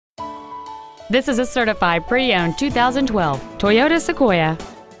This is a certified pre-owned 2012 Toyota Sequoia.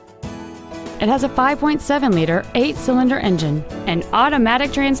 It has a 5.7-liter 8-cylinder engine, an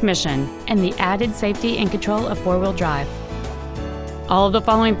automatic transmission, and the added safety and control of 4-wheel drive. All of the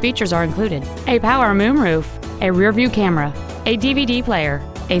following features are included: a power moonroof, a rear-view camera, a DVD player,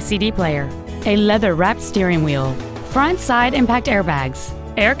 a CD player, a leather-wrapped steering wheel, front side impact airbags,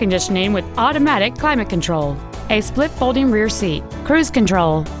 air conditioning with automatic climate control, a split folding rear seat, cruise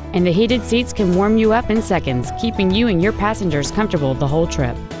control, and the heated seats can warm you up in seconds, keeping you and your passengers comfortable the whole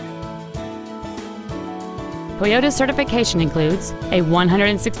trip. Toyota's certification includes a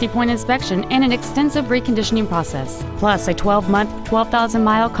 160-point inspection and an extensive reconditioning process, plus a 12-month,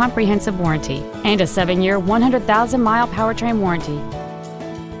 12,000-mile comprehensive warranty and a 7-year, 100,000-mile powertrain warranty.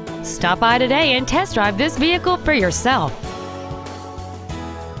 Stop by today and test drive this vehicle for yourself.